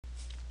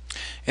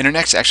In our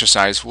next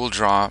exercise, we'll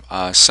draw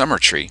a summer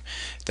tree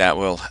that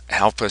will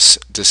help us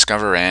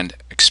discover and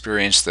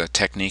experience the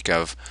technique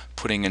of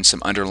putting in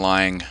some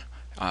underlying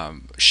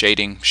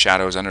shading,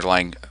 shadows,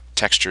 underlying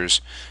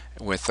textures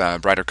with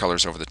brighter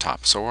colors over the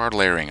top. So our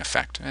layering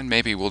effect. And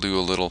maybe we'll do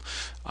a little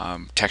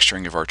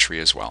texturing of our tree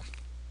as well.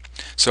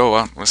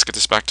 So let's get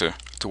this back to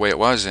the way it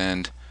was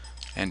and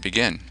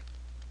begin.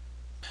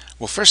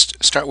 We'll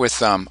first start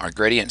with our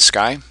gradient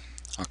sky.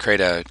 I'll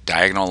create a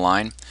diagonal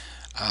line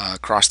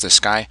across the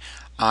sky.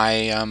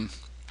 I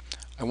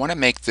want to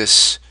make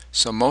this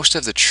so most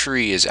of the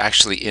tree is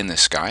actually in the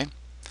sky.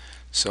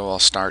 So I'll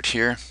start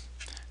here.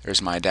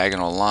 There's my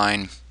diagonal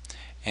line,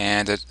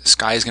 and the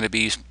sky is going to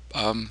be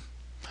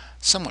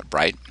somewhat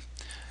bright.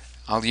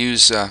 I'll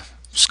use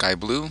sky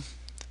blue,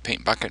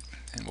 paint bucket,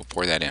 and we'll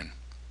pour that in.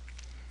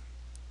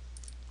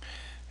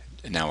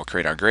 And now we'll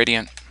create our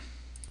gradient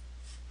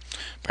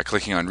by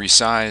clicking on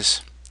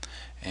resize.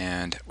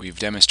 And we've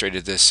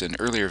demonstrated this in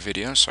earlier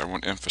videos, so I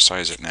won't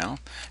emphasize it now.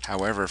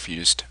 However, if you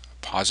just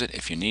pause it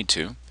if you need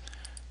to,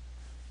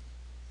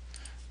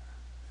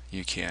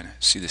 you can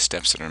see the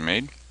steps that are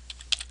made.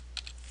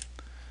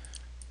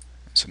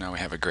 So now we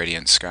have a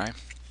gradient sky.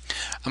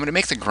 I'm going to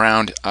make the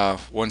ground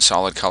one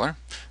solid color.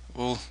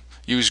 We'll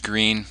use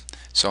green,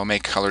 so I'll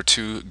make color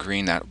 2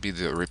 green. That will be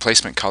the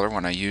replacement color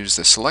when I use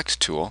the select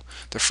tool,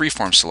 the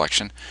freeform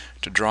selection,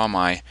 to draw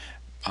my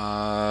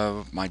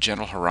my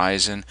general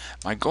horizon.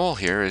 My goal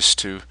here is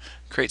to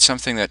create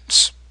something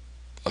that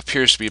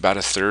appears to be about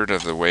 1/3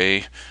 of the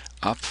way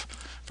up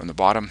from the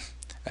bottom.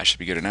 That should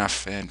be good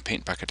enough, and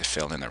paint bucket to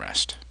fill in the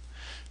rest.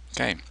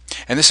 Okay,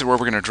 and this is where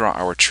we're going to draw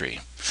our tree.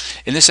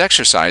 In this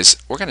exercise,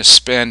 we're going to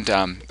spend,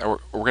 we're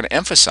going to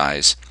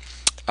emphasize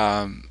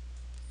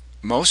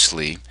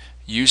mostly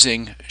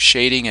using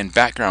shading and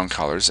background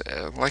colors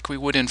like we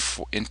would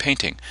in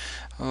painting,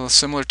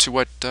 similar to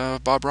what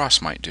Bob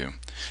Ross might do.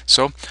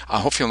 So I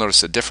hope you'll notice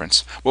the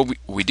difference. Well,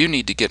 we do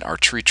need to get our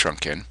tree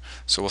trunk in,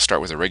 so we'll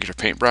start with a regular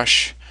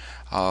paintbrush.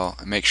 I'll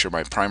make sure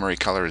my primary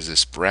color is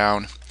this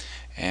brown,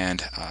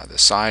 and the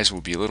size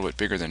will be a little bit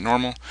bigger than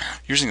normal.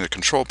 Using the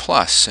Control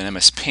Plus in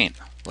MS Paint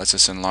lets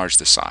us enlarge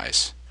the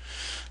size.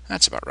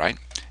 That's about right.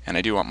 And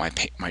I do want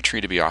my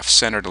tree to be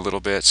off-centered a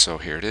little bit, so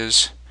here it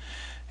is.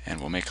 And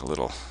we'll make a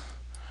little,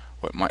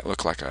 what might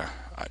look like a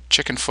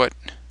chicken foot.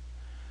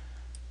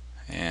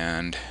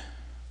 And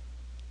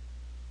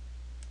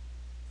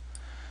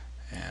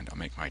I'll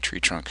make my tree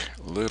trunk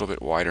a little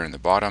bit wider in the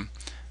bottom.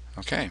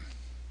 Okay.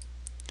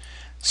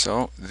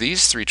 So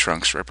these 3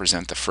 trunks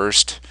represent the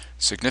first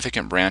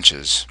significant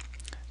branches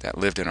that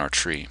lived in our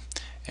tree.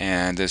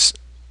 And this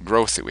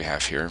growth that we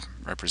have here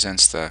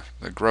represents the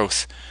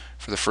growth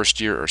for the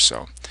first year or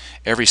so.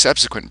 Every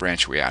subsequent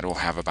branch we add will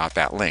have about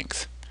that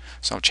length.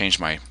 So I'll change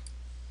my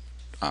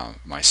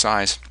my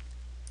size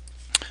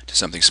to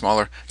something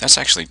smaller. That's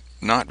actually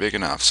not big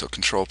enough, so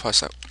Control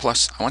plus, I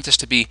want this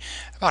to be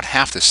about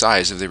half the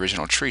size of the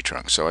original tree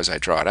trunk. So as I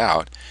draw it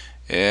out,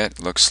 it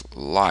looks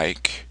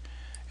like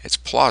it's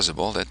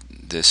plausible that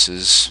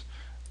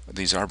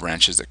these are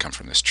branches that come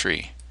from this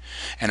tree.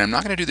 And I'm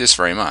not going to do this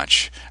very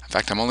much. In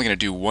fact, I'm only going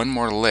to do one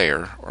more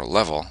layer or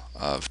level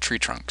of tree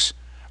trunks,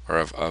 or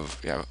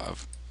of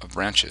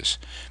branches,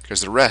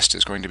 because the rest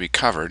is going to be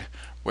covered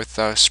with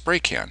a spray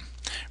can.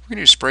 We're going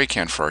to use spray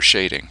can for our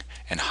shading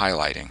and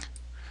highlighting.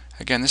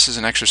 Again, this is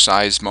an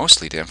exercise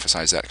mostly to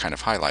emphasize that kind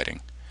of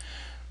highlighting.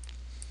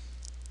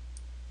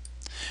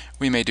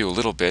 We may do a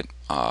little bit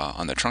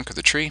on the trunk of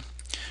the tree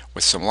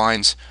with some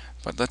lines,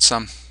 but let's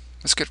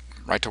get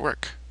right to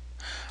work.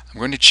 I'm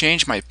going to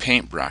change my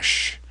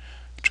paintbrush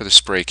to the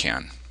spray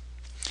can,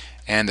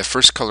 and the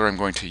first color I'm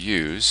going to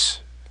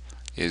use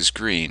is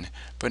green,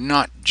 but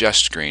not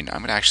just green. I'm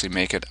going to actually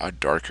make it a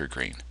darker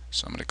green.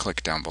 So I'm going to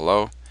click down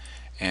below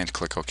and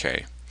click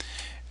OK,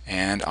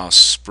 and I'll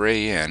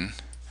spray in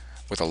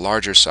with a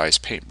larger size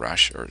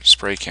paintbrush or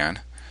spray can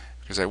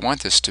because I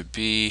want this to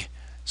be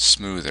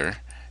smoother,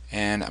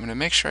 and I'm going to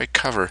make sure I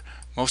cover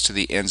most of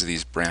the ends of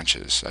these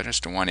branches. I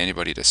just don't want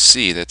anybody to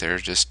see that they're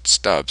just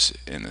stubs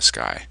in the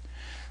sky.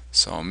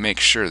 So I'll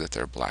make sure that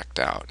they're blacked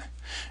out.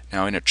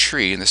 Now in a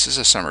tree, and this is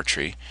a summer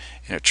tree,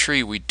 in a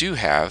tree we do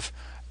have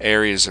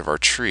areas of our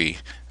tree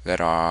that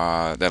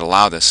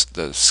allow the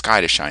sky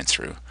to shine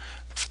through.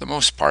 But for the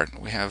most part,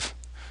 we have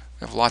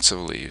lots of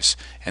leaves,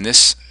 and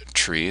this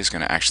tree is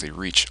going to actually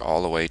reach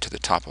all the way to the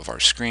top of our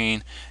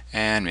screen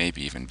and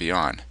maybe even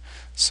beyond.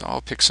 So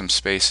I'll pick some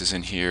spaces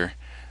in here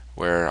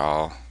where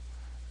I'll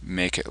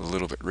make it a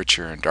little bit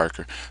richer and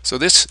darker. So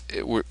this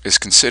is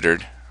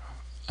considered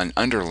an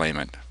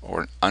underlayment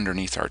or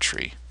underneath our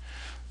tree.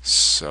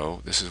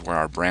 So this is where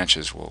our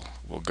branches will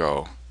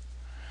go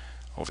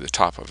over the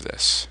top of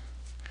this.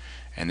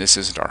 And this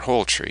isn't our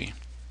whole tree.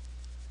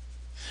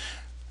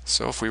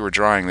 So if we were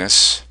drawing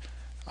this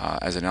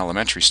as an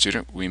elementary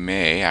student, we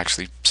may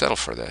actually settle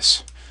for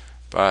this,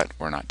 but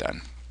we're not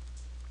done.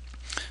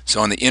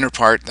 So on the inner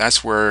part,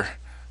 that's where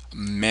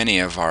many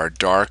of our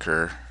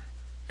darker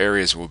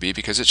areas will be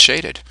because it's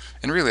shaded.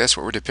 And really that's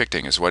what we're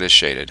depicting, is what is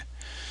shaded.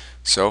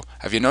 So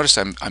have you noticed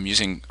I'm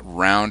using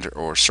round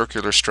or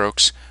circular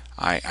strokes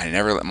I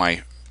never let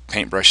my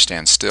paintbrush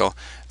stand still.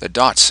 The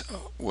dots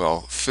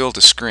will fill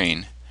the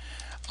screen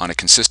on a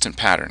consistent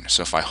pattern.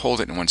 So if I hold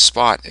it in one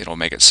spot, it'll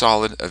make it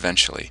solid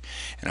eventually.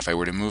 And if I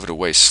were to move it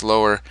away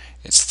slower,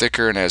 it's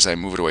thicker, and as I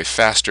move it away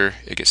faster,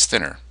 it gets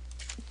thinner.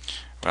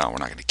 Well, we're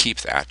not going to keep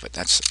that, but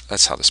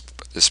that's how this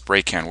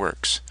spray can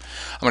works.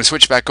 I'm going to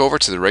switch back over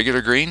to the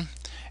regular green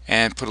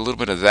and put a little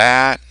bit of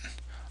that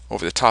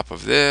over the top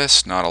of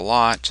this, not a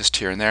lot, just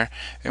here and there.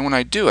 And when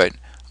I do it,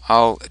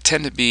 I'll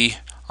tend to be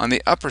on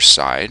the upper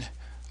side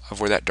of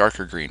where that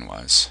darker green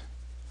was,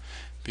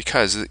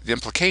 because the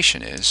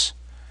implication is,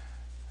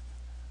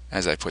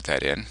 as I put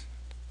that in,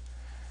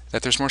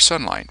 that there's more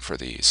sunlight for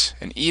these.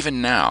 And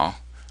even now,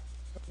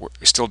 we're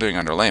still doing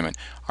underlayment,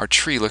 our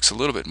tree looks a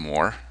little bit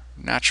more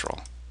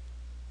natural.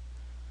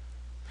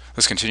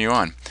 Let's continue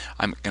on.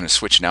 I'm going to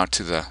switch now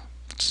to the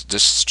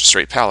just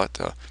straight palette,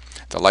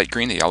 the light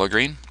green, the yellow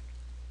green,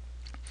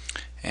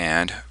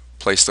 and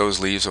place those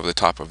leaves over the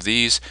top of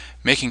these,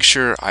 making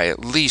sure I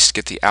at least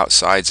get the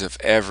outsides of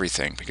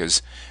everything,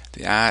 because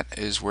that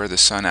is where the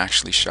sun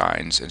actually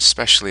shines, and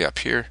especially up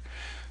here.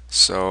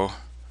 So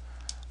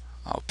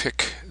I'll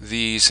pick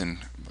these, and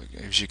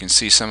as you can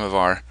see, some of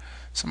our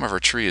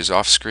tree is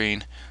off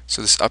screen,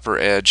 so this upper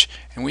edge,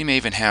 and we may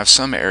even have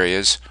some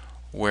areas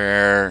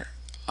where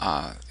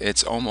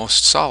it's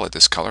almost solid,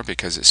 this color,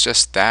 because it's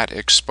just that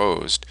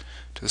exposed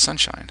to the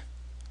sunshine.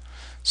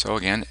 So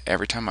again,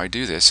 every time I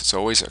do this, it's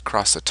always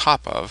across the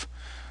top of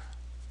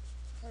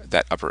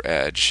that upper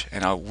edge,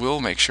 and I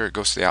will make sure it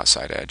goes to the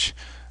outside edge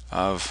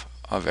of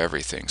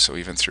everything, so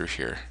even through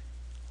here.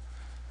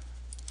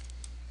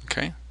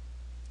 Okay,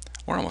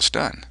 we're almost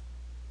done.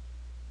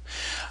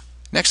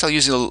 Next, I'll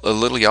use a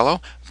little yellow,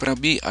 but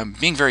I'm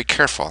being very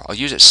careful. I'll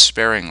use it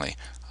sparingly.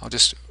 I'll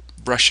just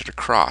brush it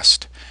across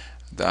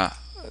the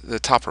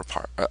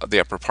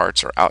upper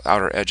parts or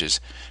outer edges,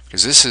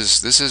 because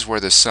this is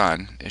where the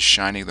sun is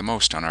shining the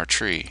most on our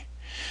tree.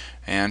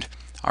 And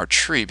our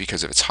tree,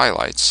 because of its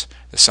highlights,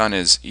 the sun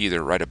is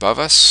either right above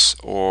us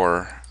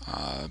or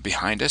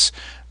behind us,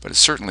 but it's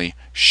certainly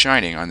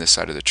shining on this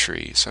side of the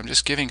tree. So I'm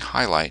just giving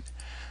highlight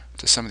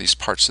to some of these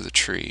parts of the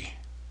tree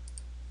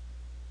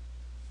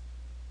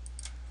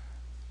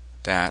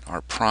that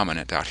are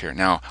prominent out here.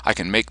 Now I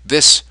can make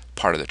this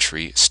part of the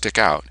tree stick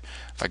out.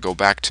 If I go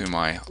back to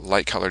my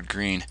light colored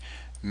green,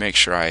 make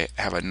sure I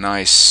have a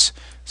nice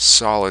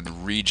solid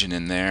region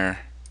in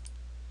there,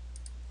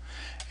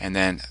 and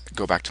then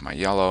go back to my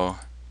yellow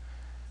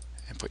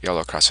and put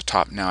yellow across the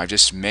top. Now I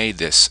just made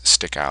this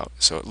stick out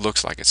so it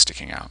looks like it's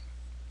sticking out.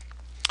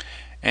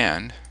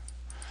 And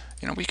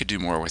we could do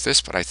more with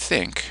this, but I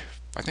think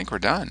we're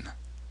done.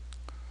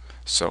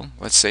 So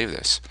let's save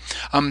this.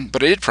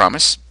 But I did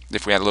promise,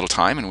 if we had a little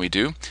time, and we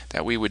do,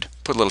 that we would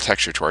put a little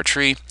texture to our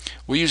tree.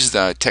 We use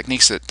the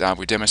techniques that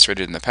we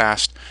demonstrated in the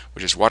past,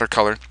 which is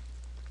watercolor.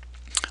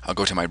 I'll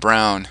go to my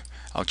brown,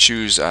 I'll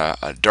choose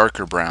a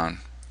darker brown,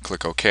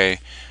 click OK.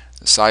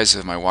 The size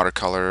of my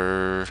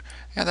watercolor,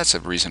 yeah, that's a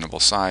reasonable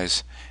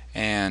size,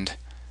 and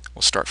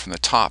we'll start from the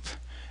top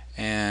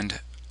and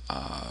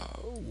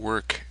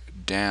work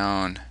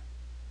down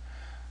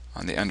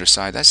on the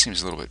underside. That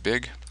seems a little bit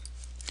big.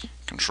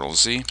 Control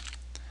Z,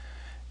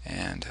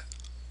 and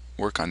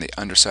work on the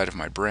underside of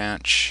my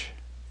branch,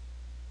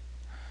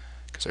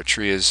 because our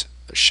tree is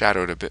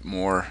shadowed a bit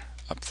more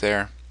up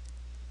there.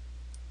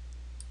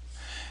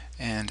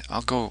 And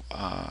I'll go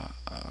a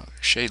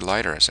shade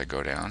lighter as I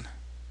go down.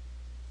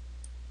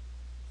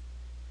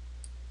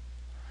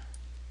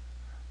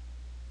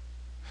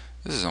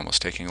 This is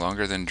almost taking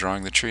longer than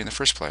drawing the tree in the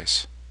first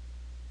place.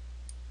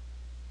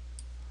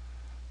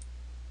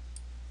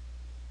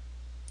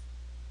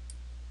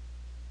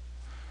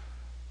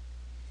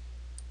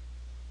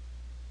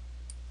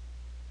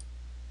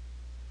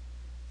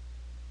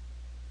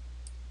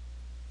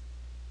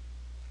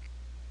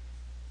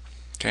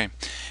 Okay,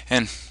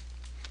 and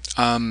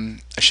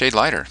a shade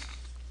lighter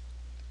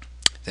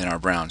than our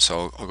brown.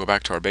 So I'll go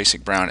back to our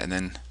basic brown, and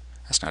then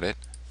that's not it.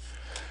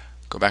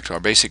 Go back to our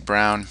basic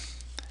brown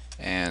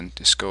and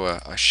just go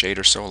a shade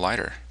or so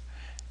lighter,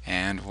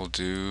 and we'll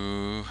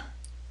do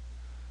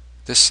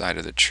this side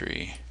of the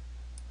tree.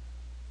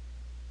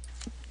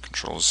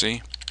 Control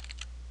Z.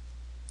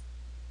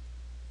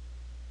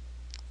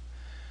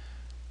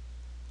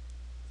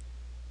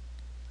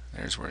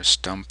 There's where a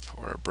stump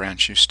or a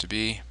branch used to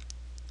be.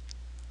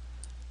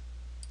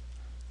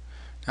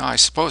 Now I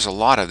suppose a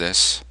lot of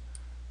this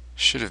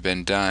should have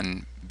been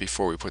done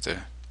before we put the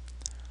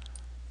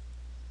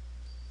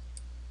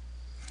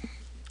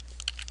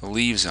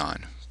leaves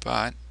on,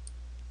 but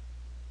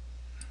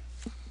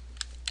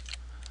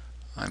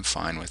I'm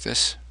fine with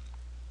this.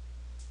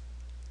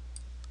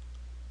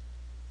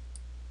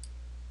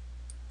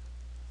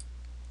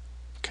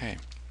 Okay,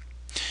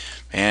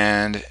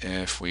 and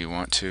if we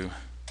want to,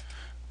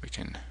 we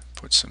can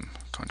put some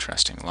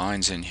contrasting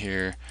lines in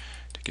here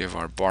to give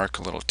our bark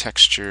a little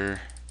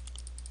texture,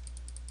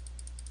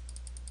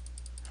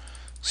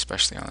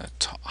 especially on the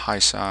high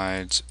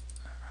sides,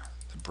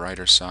 the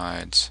brighter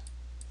sides.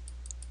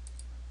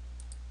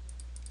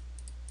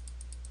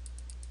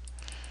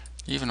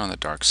 even on the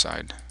dark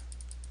side,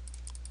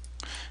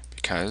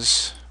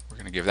 because we're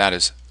going to give that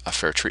as a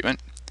fair treatment.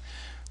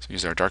 So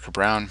use our darker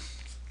brown.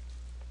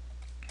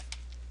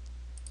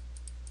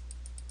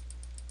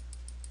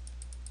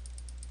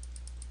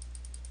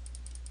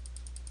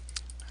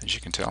 As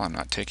you can tell, I'm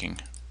not taking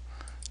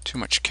too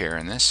much care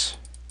in this.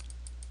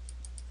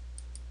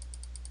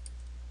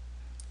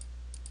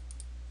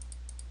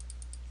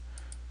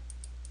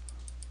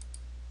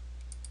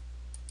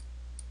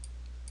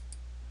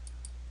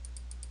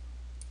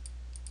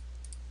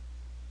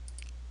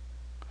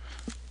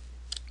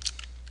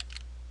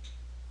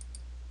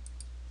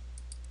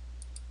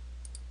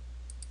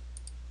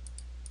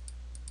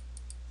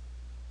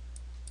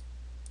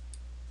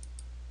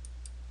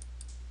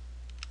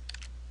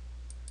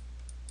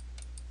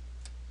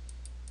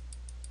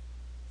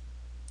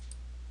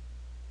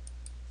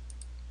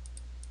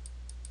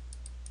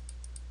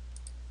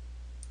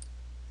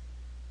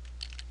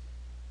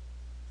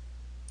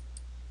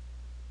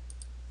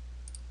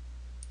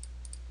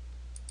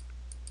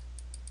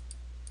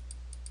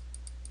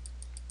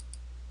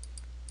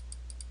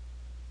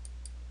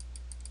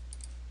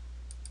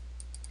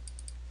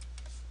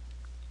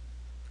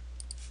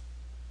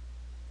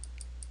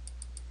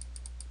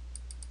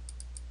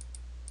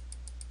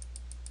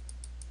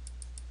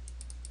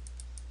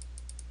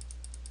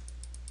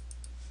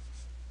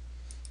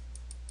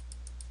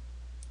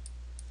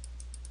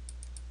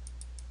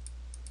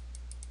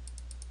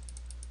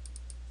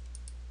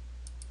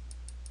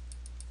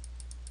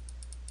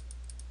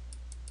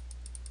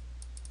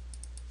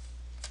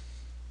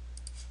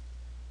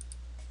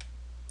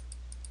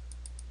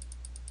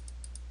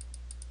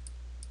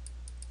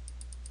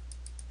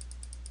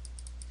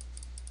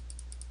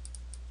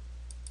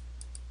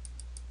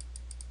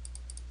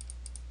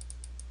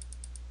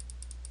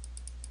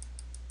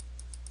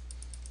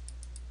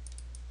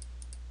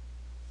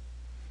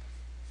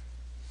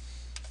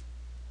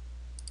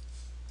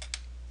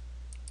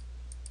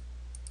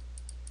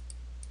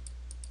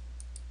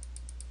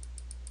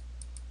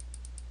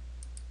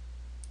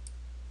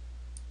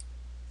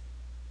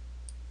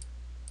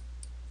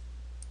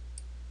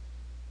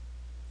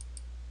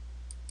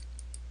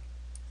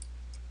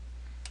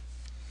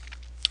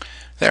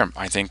 There,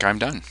 I think I'm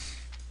done.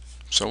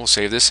 So we'll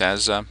save this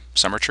as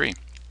Summer Tree.